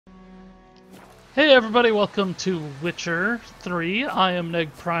Hey everybody, welcome to Witcher 3. I am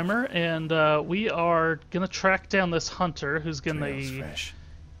NegPrimer, and we are gonna track down this hunter who's gonna fresh.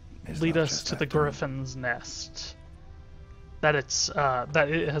 lead Mislav us just to the left him. griffin's nest. That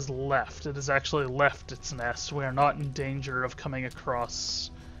it has left. It has actually left its nest. We are not in danger of coming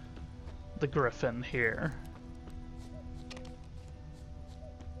across the griffin here.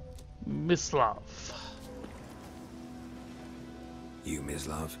 Mislav. You,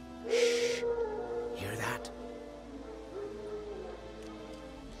 Mislav? Hear that?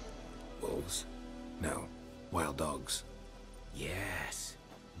 Wolves? No. Wild dogs. Yes.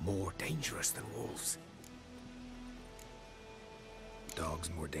 More dangerous than wolves.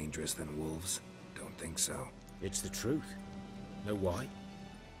 Dogs more dangerous than wolves? Don't think so. It's the truth. Know why?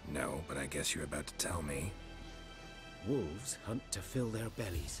 No, but I guess you're about to tell me. Wolves hunt to fill their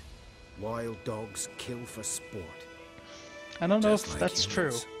bellies. Wild dogs kill for sport. I don't know Just if like that's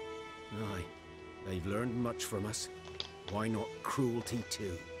humans. true. Aye. They've learned much from us. Why not cruelty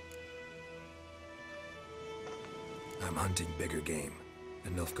too? I'm hunting bigger game.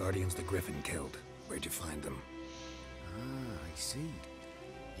 The Nilfgaardians the Griffin killed. Where'd you find them? Ah, I see.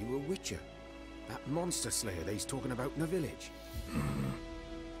 You a witcher. That monster slayer they's talking about in the village.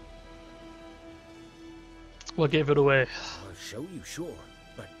 What gave it away? I'll show you, sure.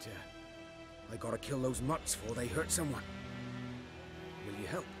 But, I gotta kill those mutts before they hurt someone. Will you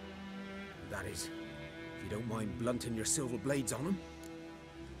help? That is, if you don't mind blunting your silver blades on them.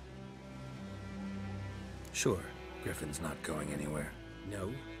 Sure. Griffin's not going anywhere.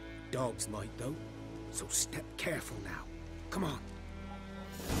 No, dogs might though. So step careful now. Come on.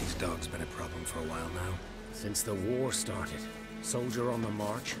 These dogs been a problem for a while now. Since the war started, soldier on the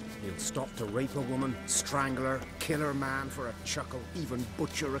march, he'll stop to rape a woman, strangle her, kill her man for a chuckle, even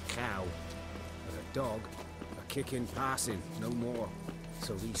butcher a cow. But a dog, a kick in passing, no more.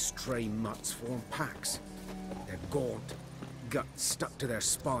 So these stray mutts form packs. They're gaunt, guts stuck to their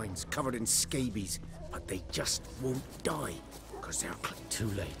spines, covered in scabies, but they just won't die, because they're too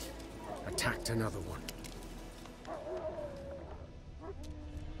late. Attacked another one.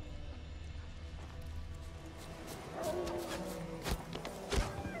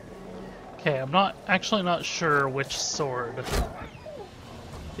 Okay, I'm not sure which sword.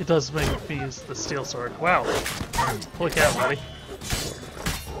 It does make me use the steel sword. Wow. Holy cow, buddy.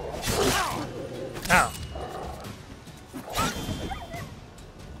 Ow.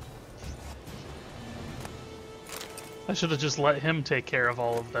 I should have just let him take care of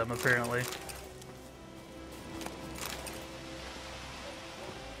all of them, apparently.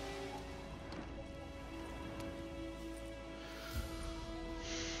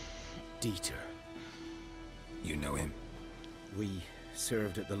 Dieter. You know him? We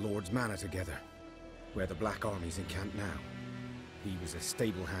served at the Lord's Manor together, where the Black Army's encamped now. He was a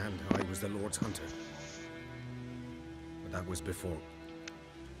stable hand, I was the Lord's hunter. But that was before...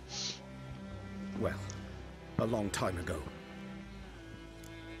 well, a long time ago.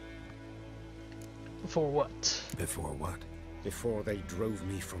 For what? Before what? Before they drove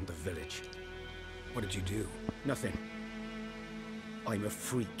me from the village. What did you do? Nothing. I'm a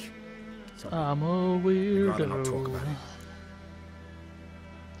freak. I'm a I'd rather not talk weirdo. about it.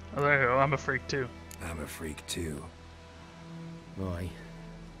 Oh, there you go. I'm a freak too. I'm a freak too. Aye,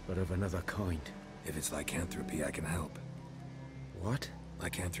 but of another kind. If it's lycanthropy, I can help. What?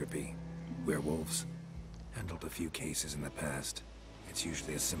 Lycanthropy. Werewolves. Handled a few cases in the past. It's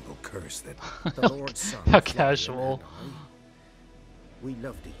usually a simple curse that... The Lord's son. How Florian, casual. and we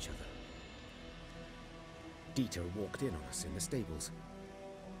loved each other. Dieter walked in on us in the stables.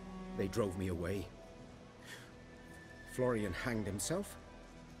 They drove me away. Florian hanged himself.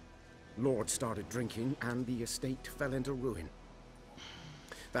 Lord started drinking, and the estate fell into ruin.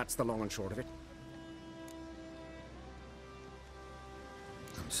 That's the long and short of it.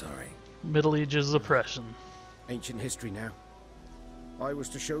 I'm sorry. Middle Ages oppression. Ancient history now. I was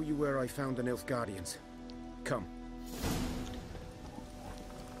to show you where I found the Nilfgaardians. Come.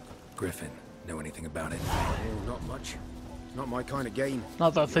 Griffin, know anything about it? Oh, not much. Not my kind of game.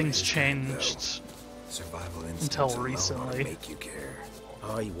 Not that You're things his kind, though. changed. Survival instincts Until alone ought to recently. make you care.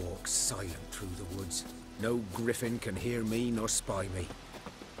 I walk silent through the woods. No griffin can hear me nor spy me.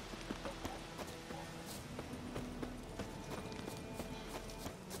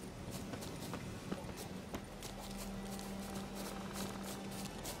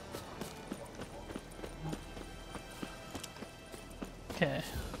 Okay.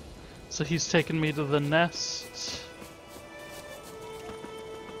 So he's taking me to the nest.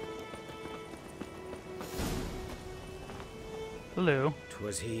 Hello.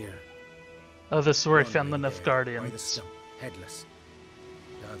 'Twas here. Oh, this is where I One found the lay there, by the Nilfgaardians. stump, headless.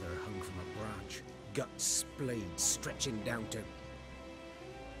 The other hung from a branch. march. Guts, blades stretching down to...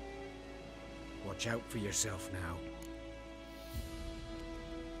 Watch out for yourself now.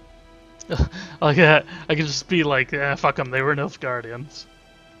 Like that, I could just be like, yeah, fuck them, they were Nilfgaardians.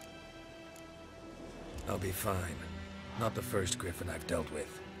 I'll be fine. Not the first griffin I've dealt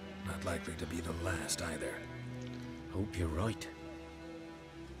with. Not likely to be the last either. Hope you're right.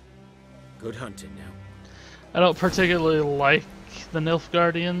 Good hunting now. I don't particularly like the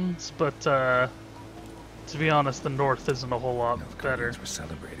Nilfgaardians, but to be honest, the North isn't a whole lot better. Nilfgaardians were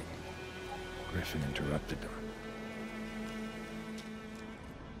celebrating. Griffin interrupted them.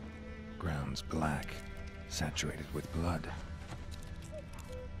 Ground's black, saturated with blood.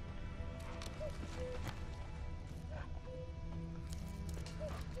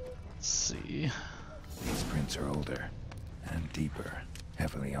 Let's see. These prints are older and deeper,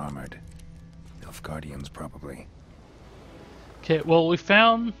 heavily armored. Nilfgaardians, probably. Okay, well, we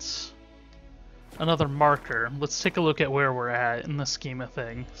found another marker. Let's take a look at where we're at in the scheme of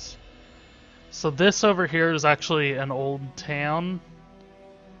things. So this over here is actually an old town.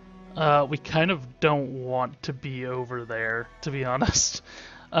 We kind of don't want to be over there, to be honest.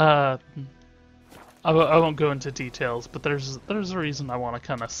 I won't go into details, but there's a reason I want to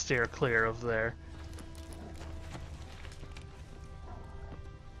kind of steer clear of there.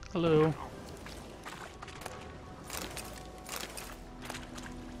 Hello.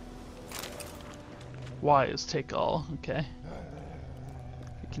 Y is take all, okay.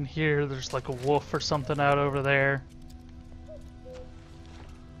 You can hear there's like a wolf or something out over there.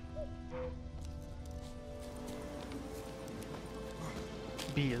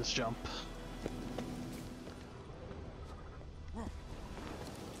 B is jump.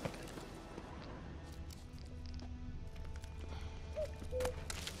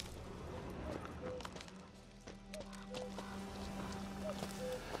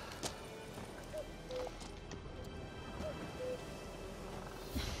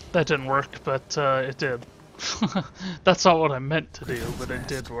 That didn't work, but it did. That's not what I meant to do, but it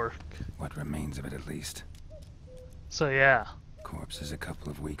did work. What remains of it, at least. So yeah. Corpse is a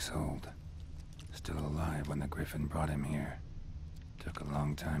couple of weeks old. Still alive when the griffin brought him here. Took a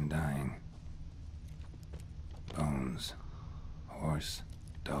long time dying. Bones. Horse.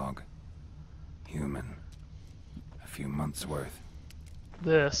 Dog. Human. A few months' worth.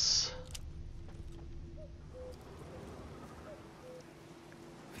 This.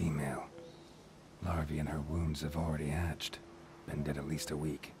 Female. Larvae in her wounds have already hatched. Been dead at least a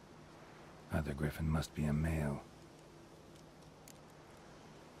week. Other griffin must be a male.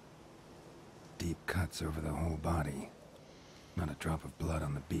 Deep cuts over the whole body. Not a drop of blood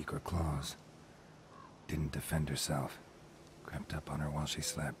on the beak or claws. Didn't defend herself. Crept up on her while she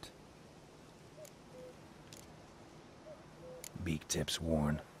slept. Beak tips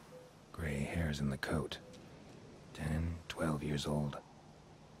worn. Gray hairs in the coat. 10, 12 years old.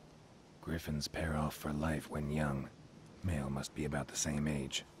 Griffins pair off for life when young. Male must be about the same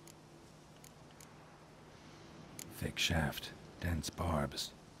age. Thick shaft, dense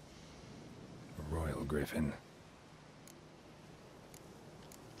barbs. A royal griffin.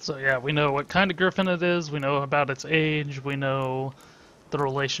 So yeah, we know what kind of griffin it is, we know about its age, we know the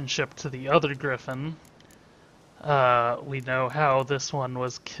relationship to the other griffin. We know how this one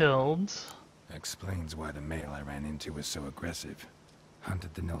was killed. Explains why the male I ran into was so aggressive.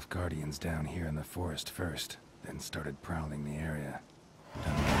 Hunted the Nilfgaardians down here in the forest first, then started prowling the area.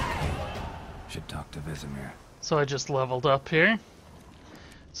 Done okay. Should talk to Vesemir. So I just leveled up here.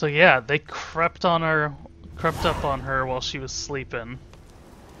 So yeah, they crept up on her while she was sleeping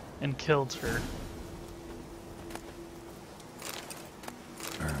and killed her.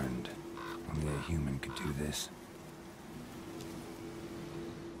 Burned. Only a human could do this.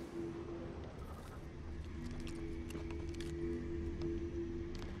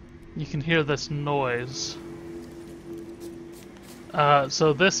 You can hear this noise.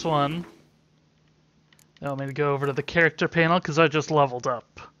 So this one, you want me to go over to the character panel because I just leveled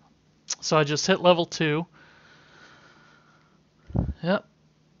up. So I just hit level 2. Yep.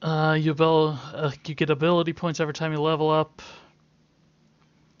 You get ability points every time you level up.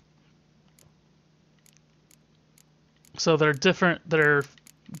 So they're different. They're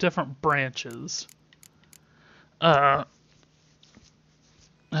different branches.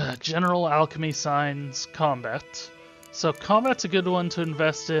 General, alchemy, signs, combat. So combat's a good one to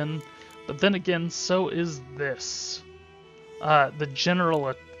invest in, but then again, so is this. The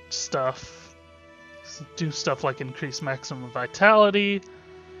general stuff do stuff like increase maximum vitality.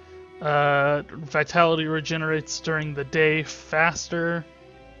 Vitality regenerates during the day faster.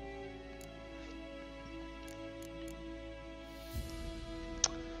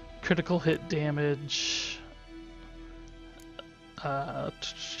 critical hit damage.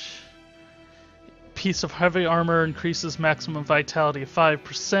 Piece of heavy armor increases maximum vitality of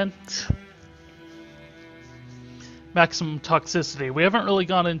 5%. Maximum toxicity. We haven't really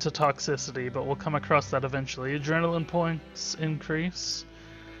gone into toxicity, but we'll come across that eventually. Adrenaline points increase.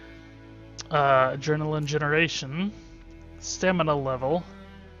 Adrenaline generation. Stamina level.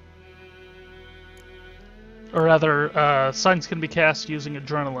 Or rather, signs can be cast using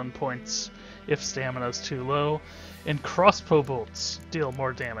adrenaline points if stamina is too low. And crossbow bolts deal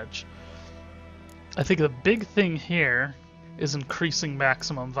more damage. I think the big thing here is increasing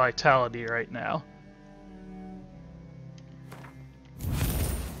maximum vitality right now.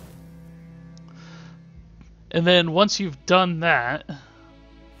 And then once you've done that,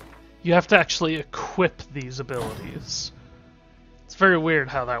 you have to actually equip these abilities. It's very weird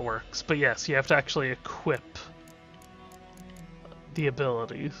how that works, but yes, you have to actually equip the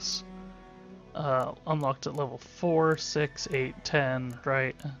abilities. Unlocked at level 4, 6, 8, 10,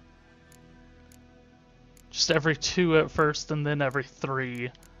 right? Just every 2 at first, and then every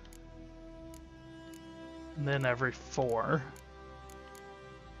 3. And then every 4.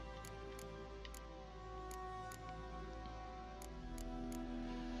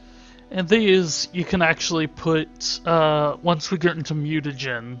 And these, you can actually put, once we get into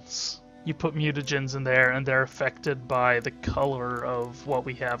mutagens, you put mutagens in there, and they're affected by the color of what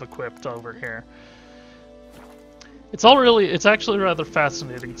we have equipped over here. It's actually rather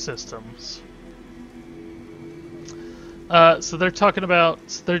fascinating systems. So they're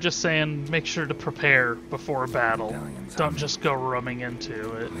just saying, make sure to prepare before a battle. Don't just go roaming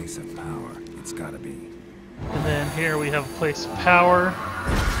into it. Place of power. It's gotta be. And then here we have a place of power.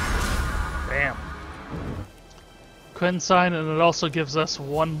 Bam. Quinn sign, and it also gives us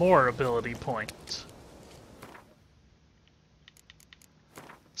one more ability point.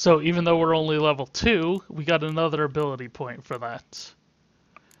 So even though we're only level 2, we got another ability point for that.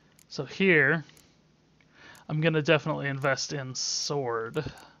 So here, I'm going to definitely invest in sword.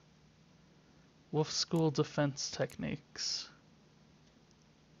 Wolf School defense techniques.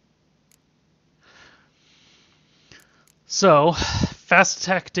 So, fast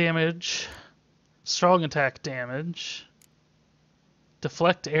attack damage, strong attack damage,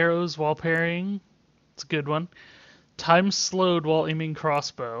 deflect arrows while parrying, it's a good one. Time slowed while aiming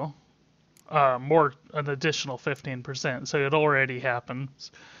crossbow, an additional 15%, so it already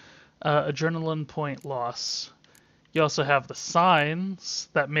happens. Adrenaline point loss. You also have the signs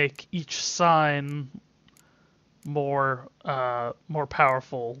that make each sign more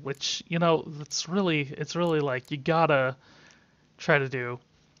powerful, which, you know, it's really like you gotta try to do.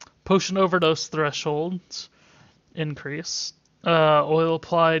 Potion overdose thresholds increase. Oil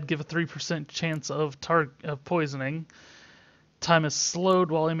applied, give a 3% chance of poisoning. Time is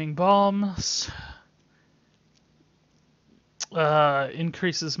slowed while aiming bombs.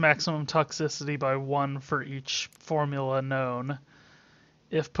 Increases maximum toxicity by 1 for each formula known.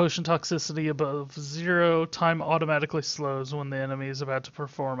 If potion toxicity above 0, time automatically slows when the enemy is about to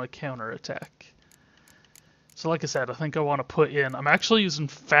perform a counterattack. So like I said, I think I want to put in... I'm actually using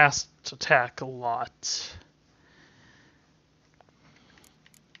fast attack a lot.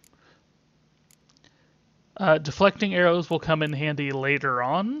 Deflecting arrows will come in handy later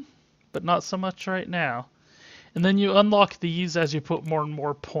on, but not so much right now. And then you unlock these as you put more and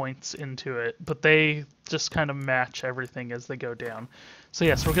more points into it, but they just kind of match everything as they go down. So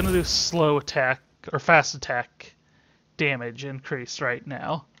yes, we're going to do slow attack, or fast attack damage increase right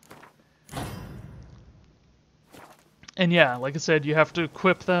now. And yeah, like I said, you have to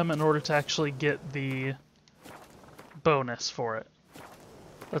equip them in order to actually get the bonus for it.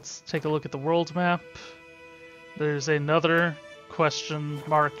 Let's take a look at the world map. There's another question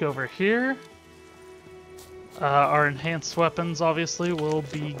mark over here. Our enhanced weapons, obviously, will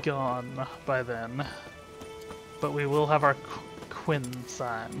be gone by then. But we will have our Quinn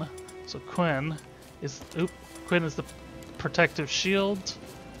sign. So Quinn is the protective shield.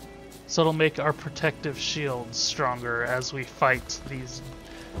 So it'll make our protective shield stronger as we fight these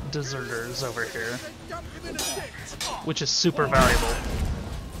deserters over here. Which is super valuable.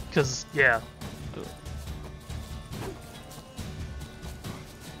 Because, yeah.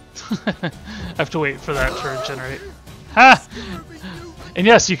 I have to wait for that to regenerate. Ha! And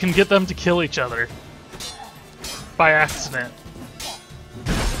yes, you can get them to kill each other. By accident.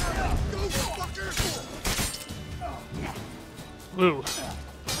 Ooh.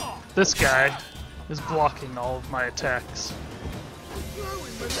 This guy is blocking all of my attacks.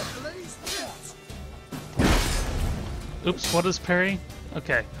 Oops, what is parry?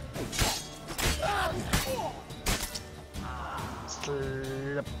 Okay.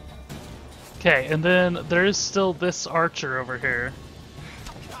 Okay, and then there is still this archer over here.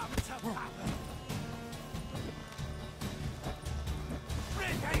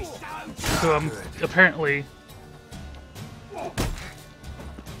 Who I'm apparently...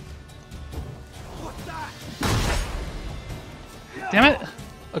 Damn it!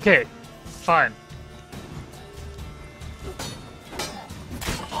 Okay, fine.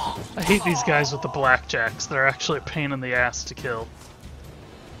 I hate these guys with the blackjacks. They're actually a pain in the ass to kill.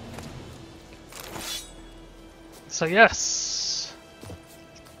 So yes,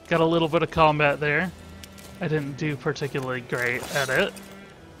 got a little bit of combat there. I didn't do particularly great at it,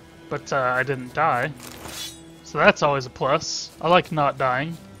 but I didn't die. So that's always a plus. I like not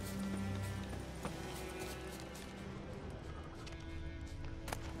dying.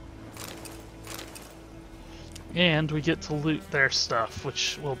 And we get to loot their stuff,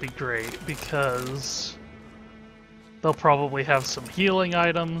 which will be great because they'll probably have some healing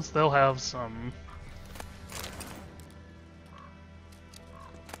items, they'll have some...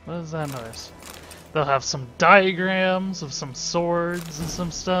 What is that noise? They'll have some diagrams of some swords and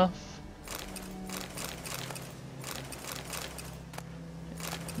some stuff.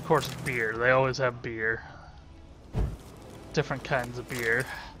 Of course, beer. They always have beer. Different kinds of beer.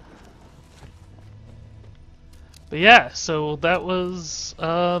 But yeah, so that was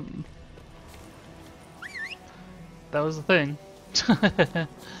the thing.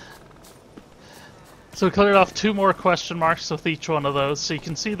 So we cleared off 2 more question marks with each one of those, so you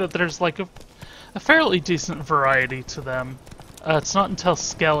can see that there's like a fairly decent variety to them. It's not until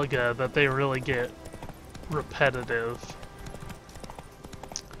Skellige that they really get repetitive.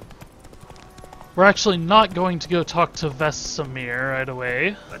 We're actually not going to go talk to Vesemir right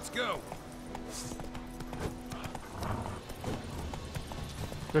away. Let's go.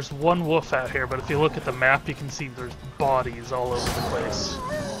 There's one wolf out here, but if you look at the map, you can see there's bodies all over the place.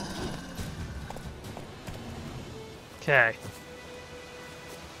 Okay.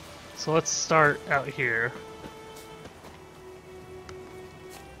 So let's start out here.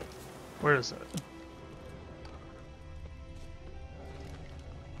 Where is it?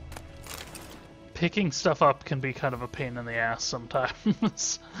 Picking stuff up can be kind of a pain in the ass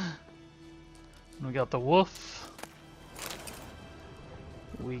sometimes. We got the wolf.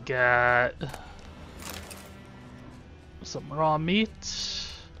 We got some raw meat.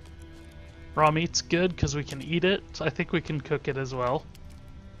 Raw meat's good because we can eat it. I think we can cook it as well.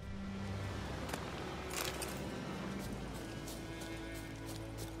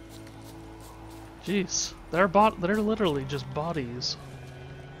 Jeez, they're literally just bodies.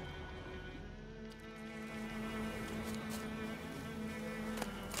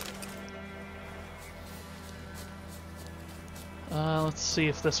 Let's see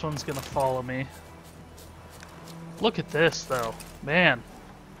if this one's gonna follow me. Look at this, though. Man.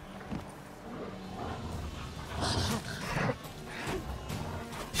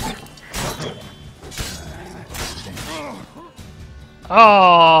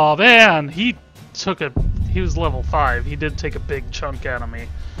 Oh, man! He was level 5. He did take a big chunk out of me.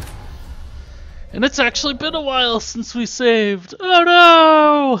 And it's actually been a while since we saved. Oh,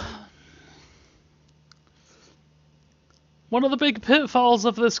 no! One of the big pitfalls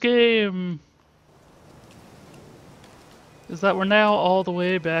of this game is that we're now all the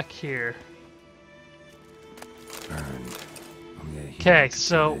way back here. Okay,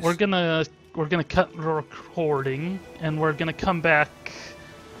 so we're gonna cut the recording and we're gonna come back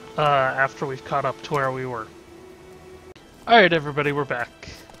after we've caught up to where we were. Alright everybody, we're back.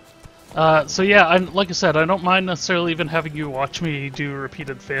 So yeah, like I said, I don't mind necessarily even having you watch me do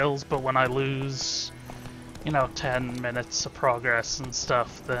repeated fails, but when I lose, you know, 10 minutes of progress and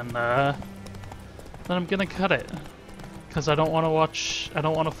stuff, then I'm gonna cut it. Because I don't want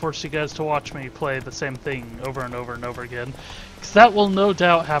to force you guys to watch me play the same thing over and over and over again. Because that will no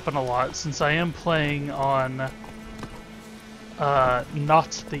doubt happen a lot, since I am playing on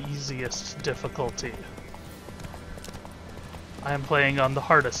not the easiest difficulty. I am playing on the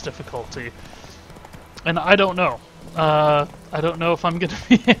hardest difficulty. And I don't know. I don't know if I'm gonna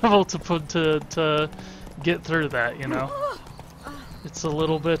be able to get through that, you know? It's a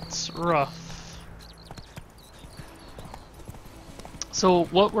little bit rough. So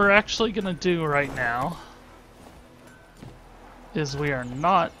what we're actually gonna do right now is we are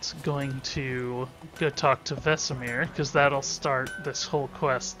not going to go talk to Vesemir, because that'll start this whole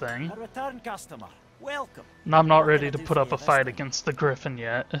quest thing. A return customer. Welcome. And I'm not ready to put up a fight against the Griffin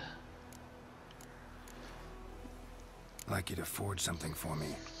yet. I'd like you to forge something for me.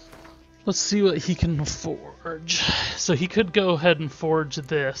 Let's see what he can forge. So he could go ahead and forge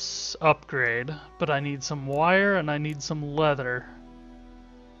this upgrade, but I need some wire and I need some leather.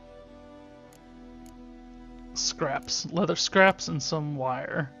 scraps. Leather scraps and some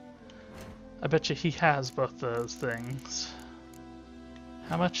wire. I bet you he has both those things.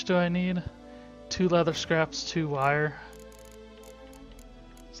 How much do I need? 2 leather scraps, 2 wire.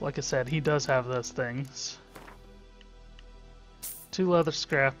 So like I said, he does have those things. 2 leather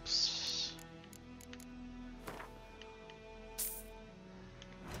scraps.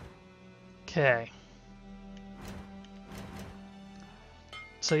 Okay.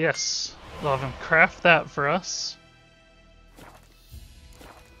 So yes, we'll have him craft that for us.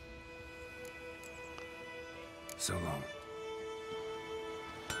 So long.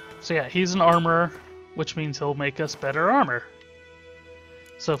 So yeah, he's an armorer, which means he'll make us better armor.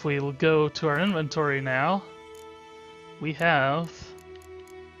 So if we go to our inventory now, we have...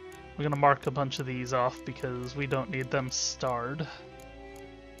 We're going to mark a bunch of these off because we don't need them starred.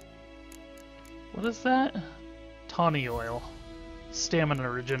 What is that? Tawny oil. Stamina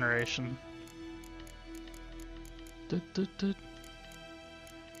regeneration.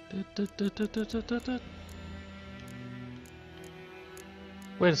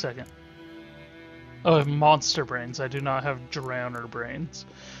 Wait a second. Oh, I have monster brains. I do not have drowner brains.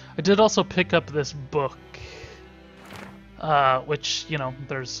 I did also pick up this book. Which, you know,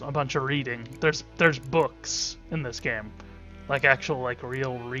 there's a bunch of reading. There's books in this game. Like actual, like,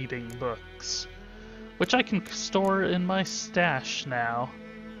 real reading books. Which I can store in my stash now.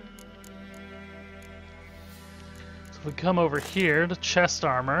 So if we come over here to chest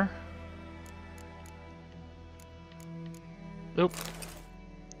armor. Oop.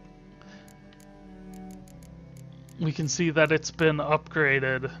 We can see that it's been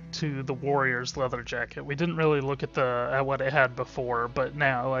upgraded to the warrior's leather jacket. We didn't really look at what it had before, but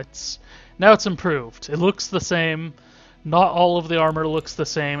now it's improved. It looks the same. Not all of the armor looks the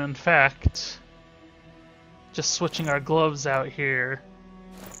same. In fact, just switching our gloves out here,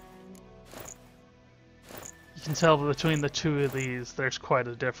 you can tell between the two of these there's quite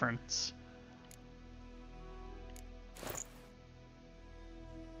a difference.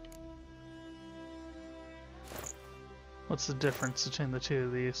 What's the difference between the two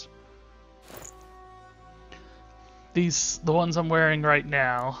of these? The ones I'm wearing right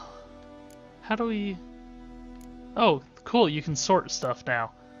now. How do we... Oh, cool, you can sort stuff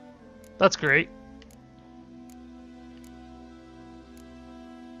now. That's great.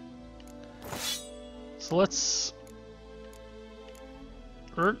 So let's...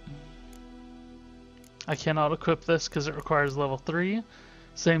 I cannot equip this because it requires level 3.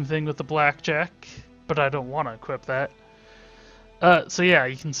 Same thing with the blackjack, but I don't want to equip that. So yeah,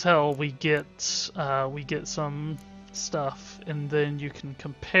 you can tell we get some stuff, and then you can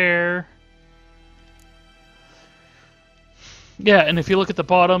compare. Yeah, and if you look at the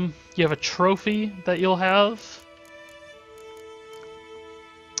bottom, you have a trophy that you'll have.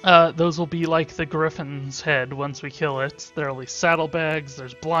 Those will be like the griffin's head once we kill it. There will be saddlebags,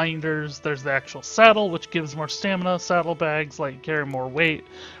 there's blinders, there's the actual saddle, which gives more stamina. Saddlebags like carry more weight.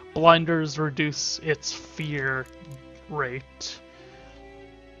 Blinders reduce its fear rate.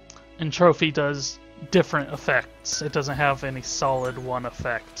 And trophy does different effects. It doesn't have any solid one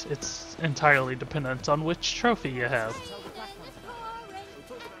effect. It's entirely dependent on which trophy you have.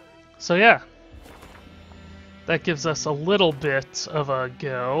 So yeah. That gives us a little bit of a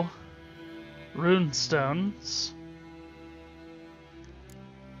go. Runestones.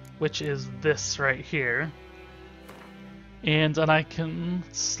 Which is this right here. And then I can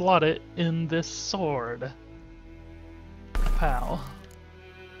slot it in this sword. Pow.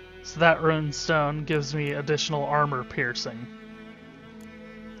 So that runestone gives me additional armor piercing.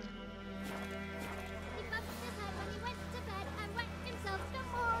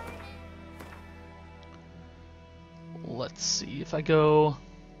 Let's see if I go...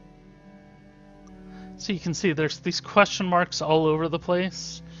 So you can see there's these question marks all over the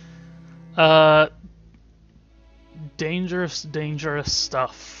place. Dangerous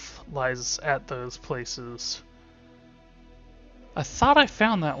stuff lies at those places. I thought I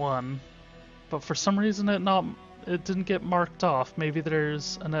found that one, but for some reason it didn't get marked off. Maybe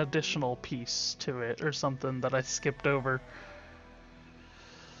there's an additional piece to it or something that I skipped over.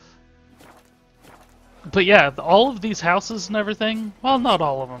 But yeah, all of these houses and everything, well, not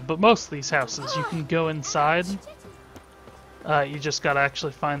all of them, but most of these houses, you can go inside. You just gotta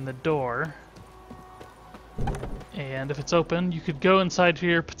actually find the door. And if it's open, you could go inside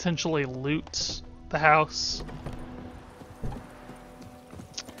here, potentially loot the house.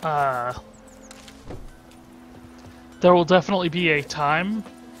 There will definitely be a time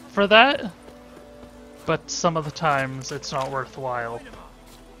for that, but some of the times it's not worthwhile.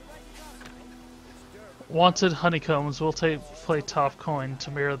 Wanted honeycombs will play top coin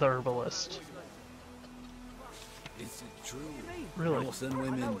to mirror the herbalist. Is it true? Really? Northern I know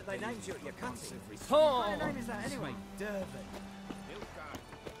women. what they named you at your cutting. Oh, What name is that anyway? Durban.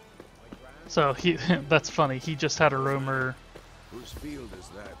 So he that's funny. He just had a rumor Whose field is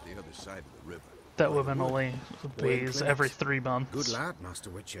that, the other side of the river? that women only bathe Clinics. every 3 months. Good lad, Master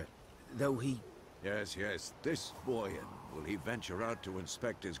Witcher. Though he... Yes, yes, this boy. Will he venture out to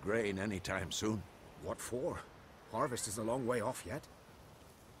inspect his grain anytime soon? What for? Harvest is a long way off yet.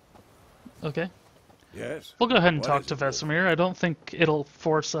 Okay. Yes. We'll go ahead and What talk is to it, Wolf? Vesemir. I don't think it'll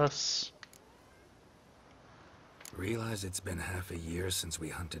force us. Realize it's been half a year since we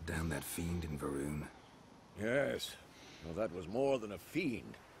hunted down that fiend in Varun. Yes. Well, that was more than a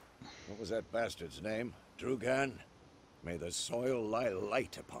fiend. What was that bastard's name? Drugan? May the soil lie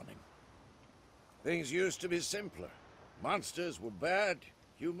light upon him. Things used to be simpler. Monsters were bad,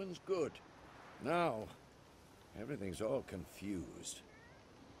 humans good. Now, everything's all confused.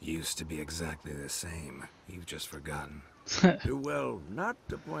 Used to be exactly the same. You've just forgotten. Do well not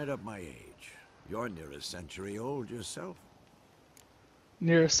to point up my age. You're near a century old yourself.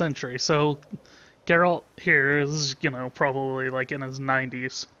 Near a century. So Geralt here is, you know, probably like in his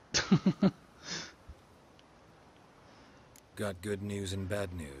 90s. Got good news and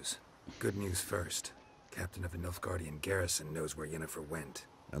bad news. Good news first. Captain of the Nilfgaardian garrison knows where Yennefer went.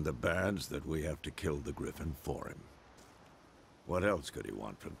 And the bad's that we have to kill the Griffin for him. What else could he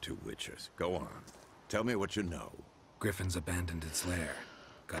want from 2 witchers? Go on. Tell me what you know. Griffin's abandoned its lair.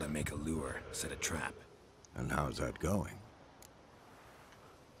 Gotta make a lure, set a trap. And how's that going?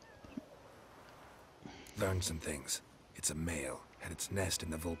 Learned some things. It's a male, had its nest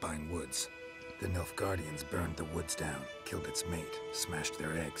in the Vulpine Woods. The Nilfgaardians burned the woods down, killed its mate, smashed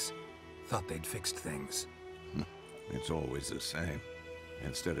their eggs. Thought they'd fixed things. It's always the same.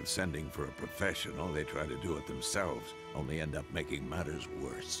 Instead of sending for a professional, they try to do it themselves, only end up making matters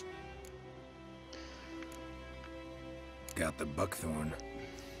worse. Got the buckthorn.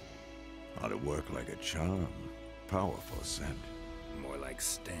 Ought to work like a charm. Powerful scent. More like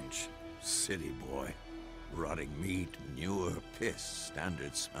stench. City boy. Rotting meat, manure, piss,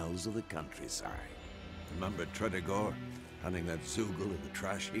 standard smells of the countryside. Remember Tredegor? Hunting that Zoogle in the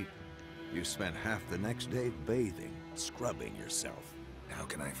trash heap? You spent half the next day bathing, scrubbing yourself. How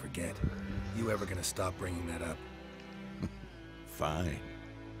can I forget? You ever gonna stop bringing that up? Fine.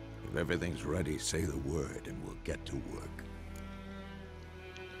 If everything's ready, say the word and we'll get to work.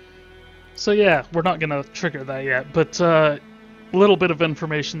 So yeah, we're not gonna trigger that yet, but a little bit of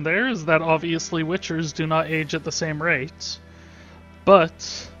information there is that obviously Witchers do not age at the same rate,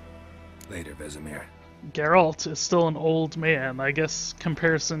 but Later, Vesemir. Geralt is still an old man. I guess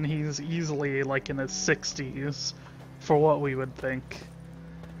comparison he's easily like in his 60s for what we would think.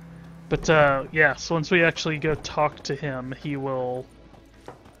 But yeah, so once we actually go talk to him, he will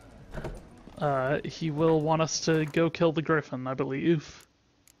want us to go kill the Griffin, I believe.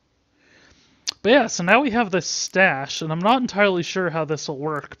 But yeah, so now we have this stash, and I'm not entirely sure how this will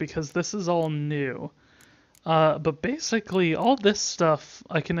work because this is all new. But basically, all this stuff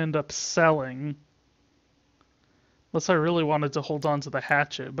I can end up selling. Unless I really wanted to hold on to the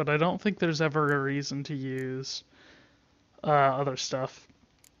hatchet, but I don't think there's ever a reason to use other stuff.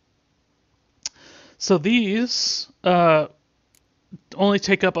 So these only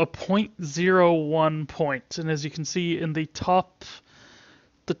take up a 0.01 point, and as you can see in the top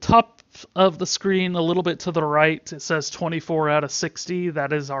of the screen, a little bit to the right, it says 24 out of 60.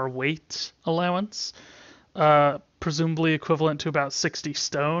 That is our weight allowance, presumably equivalent to about 60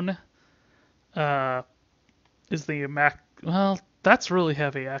 stone. Is the max? Well, that's really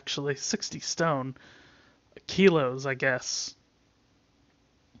heavy, actually. 60 stone. Kilos, I guess.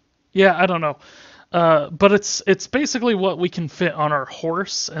 Yeah, I don't know. But it's basically what we can fit on our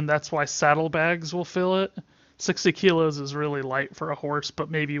horse, and that's why saddlebags will fill it. 60 kilos is really light for a horse,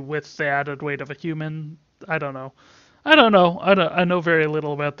 but maybe with the added weight of a human, I don't know. I know very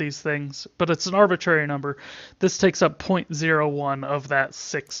little about these things, but it's an arbitrary number. This takes up 0.01 of that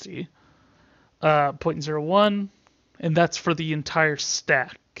 60. 0.01, and that's for the entire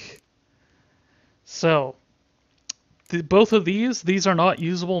stack. So, both of these are not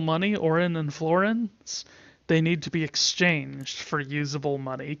usable money or in florins. They need to be exchanged for usable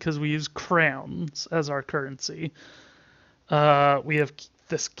money because we use crowns as our currency. We have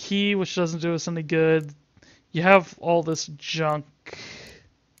this key, which doesn't do us any good. You have all this junk,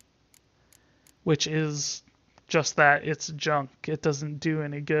 which is just that, it's junk. It doesn't do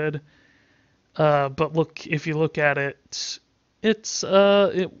any good. But look, if you look at it, it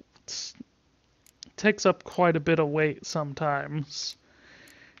takes up quite a bit of weight sometimes.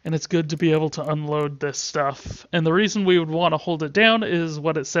 And it's good to be able to unload this stuff. And the reason we would want to hold it down is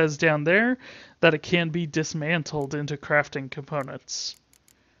what it says down there, that it can be dismantled into crafting components.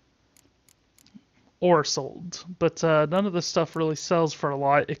 Or sold. But none of this stuff really sells for a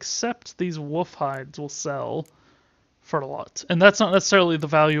lot, except these wolf hides will sell for a lot. And that's not necessarily the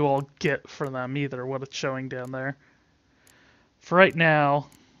value I'll get for them either, what it's showing down there. For right now,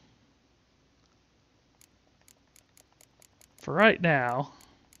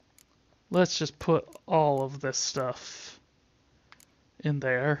 let's just put all of this stuff in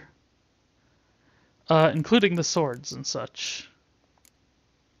there, including the swords and such.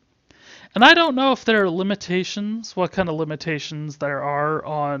 And I don't know if there are limitations, what kind of limitations there are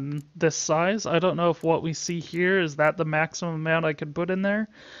on this size. I don't know if what we see here, is that the maximum amount I could put in there?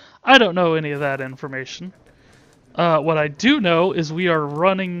 I don't know any of that information. What I do know is we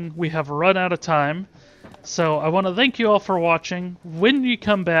have run out of time. So I want to thank you all for watching. When you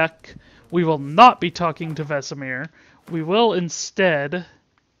come back, we will not be talking to Vesemir. We will instead,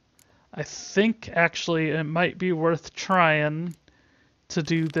 I think actually it might be worth trying to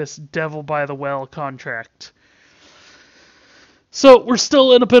do this Devil by the Well contract. So we're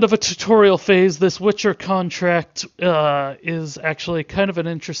still in a bit of a tutorial phase. This Witcher contract is actually kind of an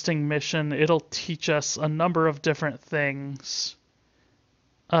interesting mission. It'll teach us a number of different things.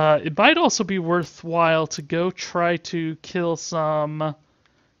 It might also be worthwhile to go try to kill some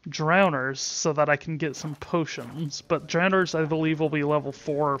drowners so that I can get some potions. But drowners, I believe, will be level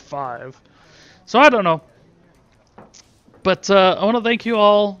 4 or 5. So I don't know. But I want to thank you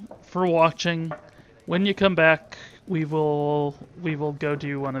all for watching. When you come back, we will go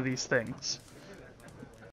do one of these things.